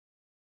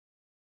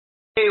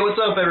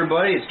what's up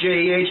everybody? It's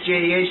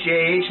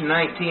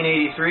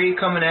JEH1983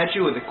 coming at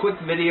you with a quick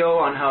video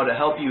on how to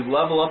help you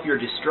level up your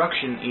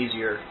destruction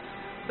easier.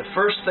 The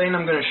first thing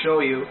I'm going to show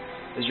you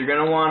is you're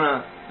going to want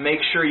to make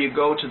sure you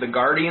go to the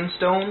Guardian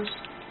Stones.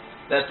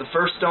 That's the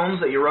first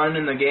stones that you run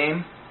in the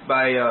game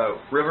by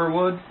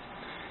Riverwood.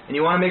 And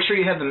you want to make sure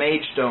you have the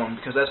Mage Stone,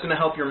 because that's going to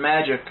help your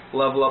magic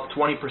level up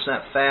 20%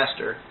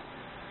 faster.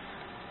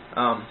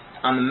 On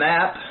the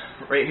map,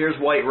 right here's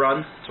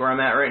Whiterun. That's where I'm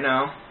at right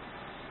now.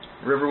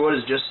 Riverwood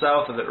is just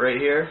south of it right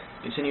here.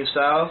 Continue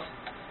south.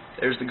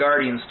 There's the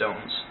Guardian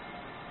Stones.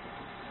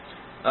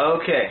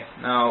 Okay,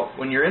 now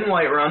when you're in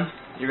Whiterun,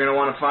 you're going to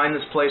want to find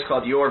this place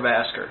called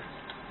Jorvaskr.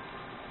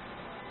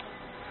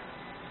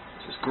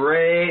 It's this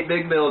great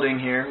big building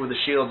here with the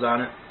shields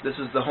on it. This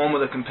is the home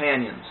of the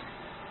companions.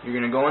 You're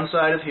going to go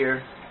inside of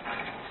here.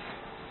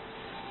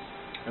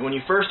 And when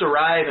you first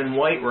arrive in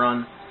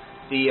Whiterun,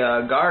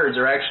 the guards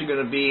are actually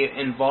going to be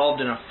involved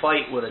in a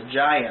fight with a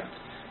giant.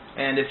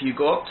 And if you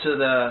go up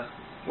to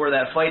where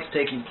that fight's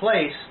taking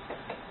place,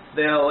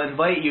 they'll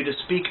invite you to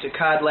speak to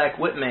Codlac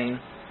Whitmane,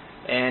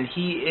 and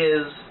he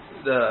is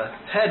the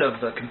head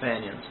of the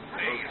companions.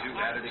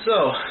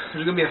 So,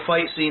 there's going to be a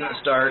fight scene that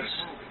starts.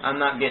 I'm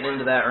not getting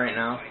into that right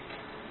now.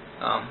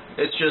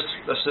 It's just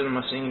a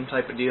cinema scene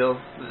type of deal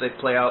that they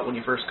play out when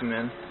you first come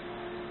in.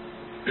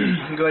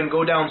 You go ahead and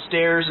go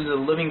downstairs into the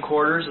living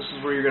quarters. This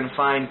is where you're going to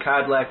find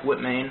Codlac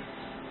Whitmane.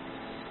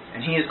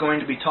 And he is going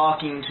to be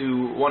talking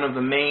to one of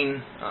the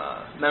main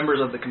members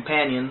of the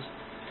companions,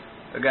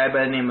 a guy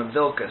by the name of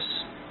Vilkas.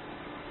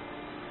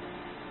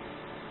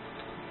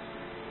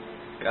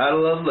 Gotta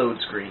love load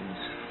screens.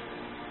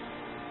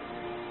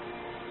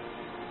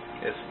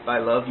 If by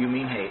love you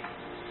mean hate.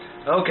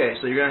 Okay,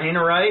 so you're going to hang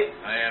a right,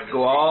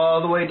 go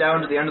all the way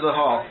down to the end of the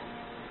hall.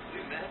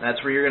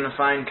 That's where you're going to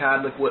find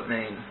Codlac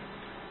Whitmane.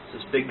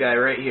 It's this big guy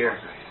right here.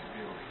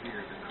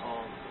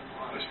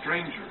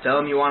 Tell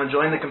him you want to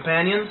join the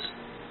companions.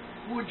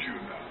 Would you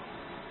now?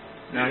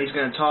 Now he's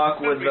going to talk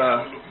with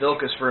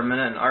Vilkas for a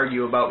minute and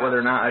argue about whether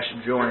or not I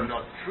should join.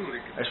 I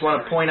just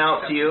want to point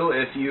out to you,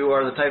 if you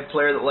are the type of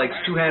player that likes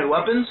two-handed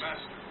weapons,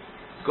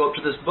 go up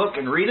to this book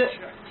and read it.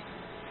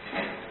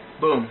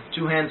 Boom,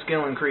 two-hand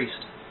skill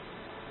increased.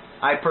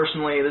 I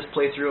personally, this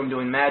playthrough, I'm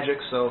doing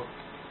magic, so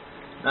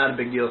not a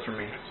big deal for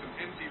me.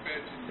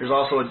 There's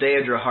also a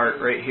Daedra heart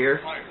right here,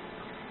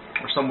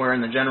 or somewhere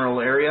in the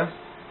general area,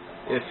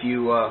 if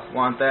you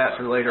want that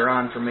for later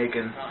on for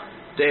making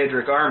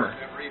Daedric armor.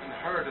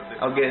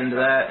 I'll get into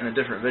that in a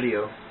different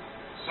video.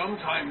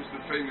 Sometimes the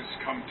famous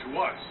come to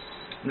us.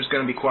 I'm just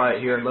going to be quiet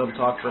here and let them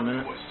talk for a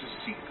minute. To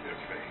seek their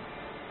fame.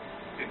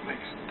 It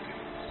makes no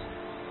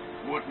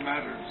difference. What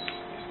matters is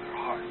their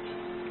heart.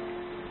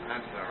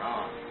 And their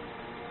arm.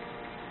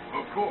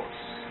 Of course.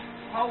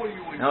 How are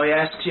you in... Now he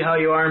asks you how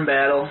you are in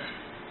battle.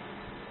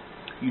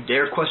 You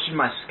dare question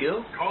my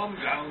skill? Calm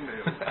down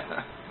there.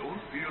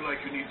 Don't feel like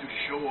you need to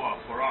show off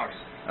for ours.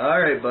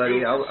 Alright,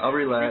 buddy, I'll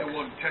relax. You're the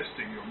one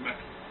testing your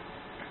mettle.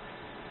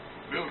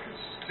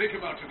 Vilkas, take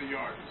him out to the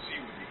yard and see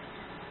what he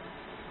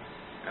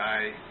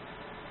can do.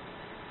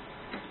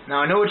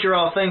 Now I know what you're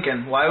all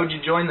thinking. Why would you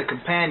join the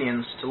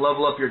companions to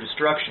level up your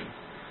destruction?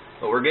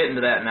 But we're getting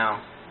to that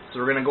now. So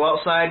we're going to go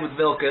outside with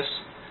Vilkas,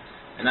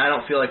 and I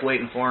don't feel like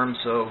waiting for him,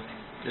 so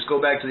just go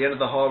back to the end of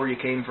the hall where you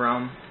came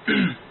from.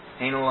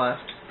 Hang a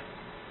left.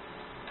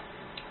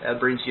 That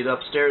brings you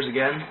upstairs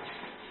again.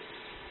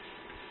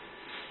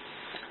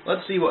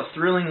 Let's see what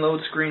thrilling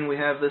load screen we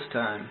have this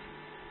time.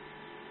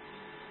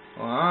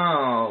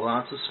 Wow,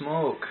 lots of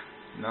smoke.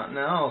 Nothing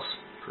else.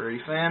 Pretty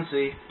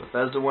fancy.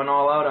 Bethesda went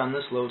all out on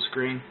this load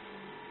screen.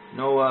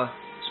 No,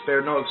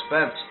 spared no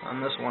expense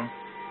on this one.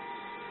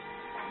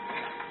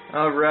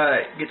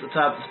 Alright, get to the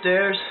top of the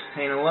stairs,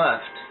 hang a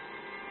left.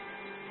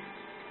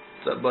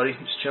 What's up, buddy?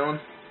 Just chilling?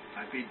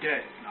 I'd be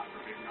dead, not for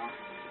getting off.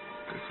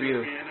 Good for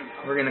you.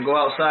 We're going to go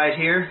outside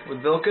here with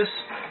Vilkas.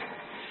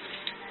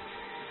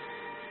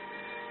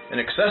 An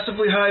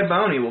excessively high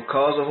bounty will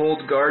cause a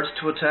hold guards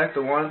to attack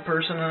the wanted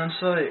person on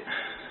sight.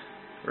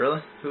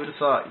 Really? Who would have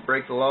thought? You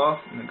break the law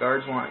and the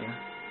guards want you.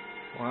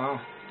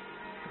 Wow.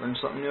 Learn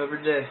something new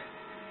every day.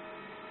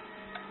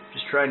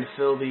 Just trying to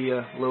fill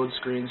the load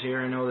screens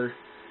here. I know they're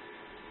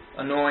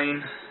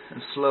annoying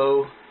and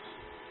slow.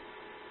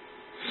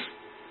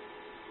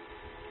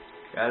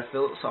 Gotta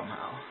fill it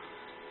somehow.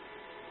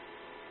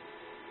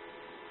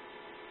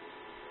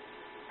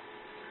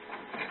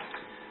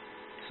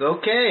 It's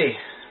okay.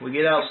 We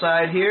get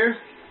outside here.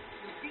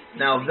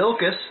 Now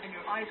Vilkas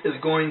is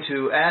going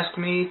to ask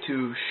me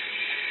to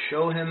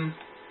show him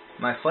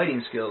my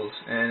fighting skills,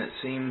 and it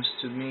seems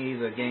to me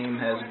the game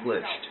has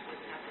glitched.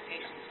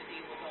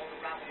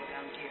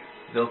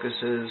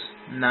 Vilkas is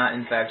not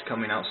in fact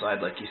coming outside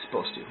like he's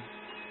supposed to.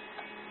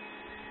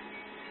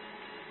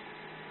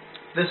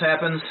 If this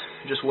happens,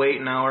 just wait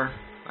an hour.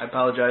 I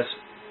apologize.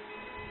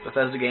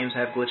 Bethesda games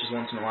have glitches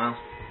once in a while.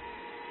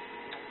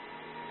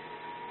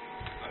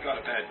 I got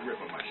a bad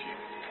grip on my shield.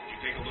 Did you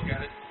take a look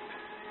at it?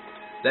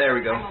 There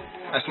we go.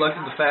 I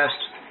selected the fast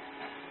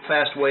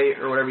fast wait,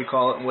 or whatever you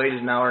call it, and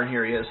waited an hour, and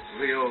here he is.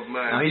 The old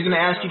man. Now he's going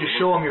to ask you to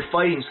show him your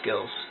fighting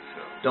skills.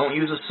 Don't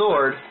use a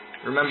sword.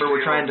 Remember,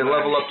 we're trying to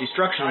level up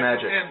destruction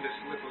magic.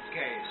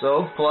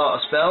 So, pull out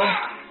a spell,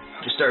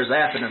 just start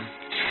zapping him.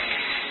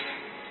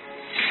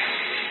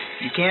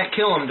 You can't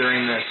kill him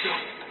during this.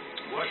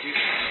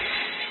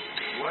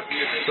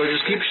 So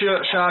just keep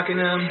shocking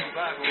him,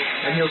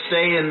 and he'll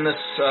stay in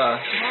this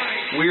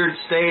weird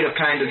state of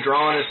kind of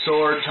drawing his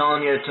sword,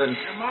 telling you to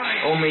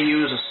only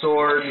use a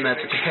sword, and that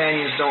the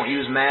companions don't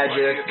use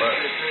magic, but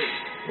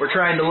we're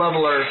trying to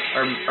level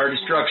our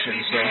destruction,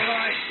 so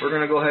we're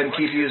going to go ahead and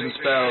keep using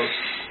spells.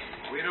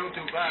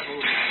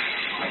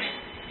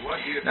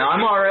 Now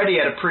I'm already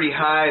at a pretty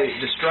high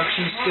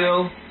destruction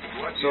skill,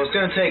 so it's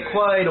going to take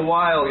quite a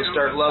while to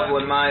start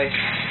leveling my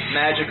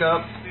magic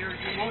up.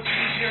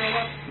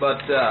 But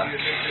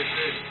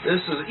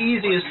this is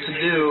easiest to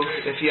do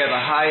if you have a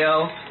high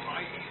elf.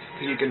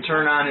 You can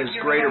turn on his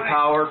greater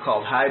power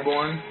called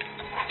Highborn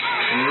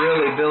and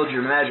really build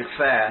your magic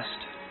fast.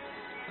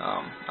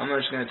 I'm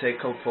just going to take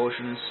a couple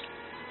potions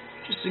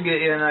just to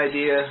get you an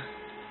idea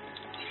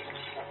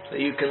that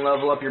you can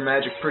level up your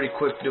magic pretty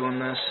quick doing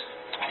this.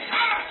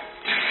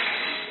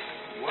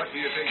 What do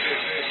you think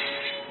this is?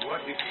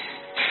 What do you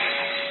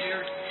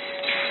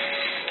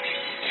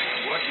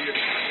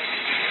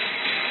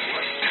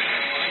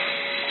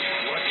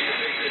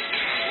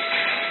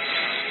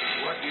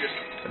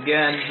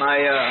Again, my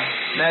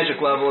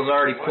magic level is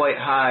already quite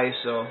high,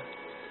 so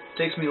it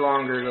takes me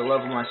longer to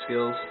level my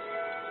skills.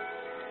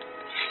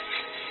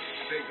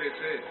 think this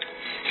is?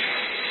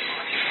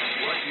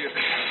 What do you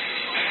think?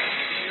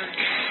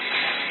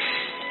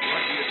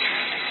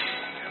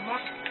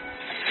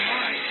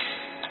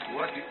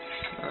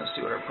 Let's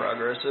see what our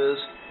progress is.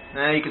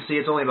 Now you can see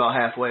it's only about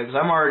halfway, because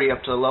I'm already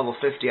up to level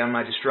 50 on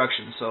my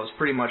destruction, so it's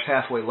pretty much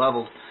halfway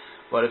leveled.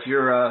 But if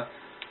you're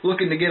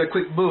looking to get a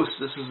quick boost,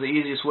 this is the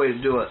easiest way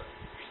to do it.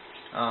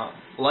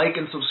 Like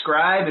and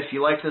subscribe if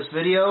you like this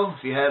video.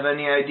 If you have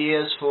any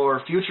ideas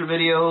for future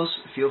videos,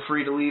 feel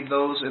free to leave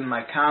those in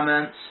my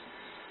comments.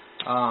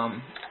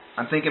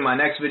 I'm thinking my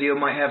next video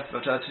might have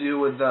to do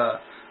with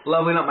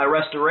leveling up my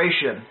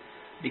restoration,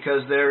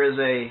 because there is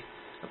a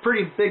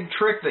pretty big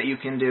trick that you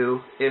can do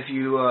if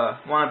you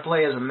want to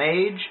play as a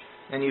mage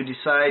and you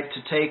decide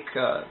to take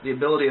the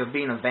ability of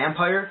being a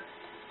vampire.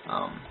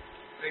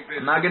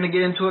 I'm not going to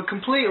get into it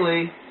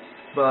completely,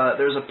 but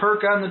there's a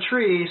perk on the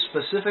tree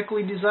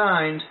specifically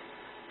designed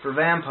for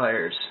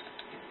vampires.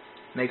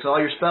 Makes all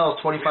your spells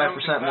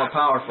 25% more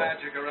powerful.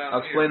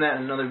 I'll explain that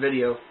in another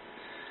video.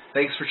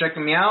 Thanks for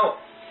checking me out.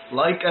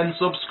 Like and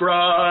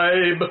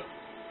subscribe!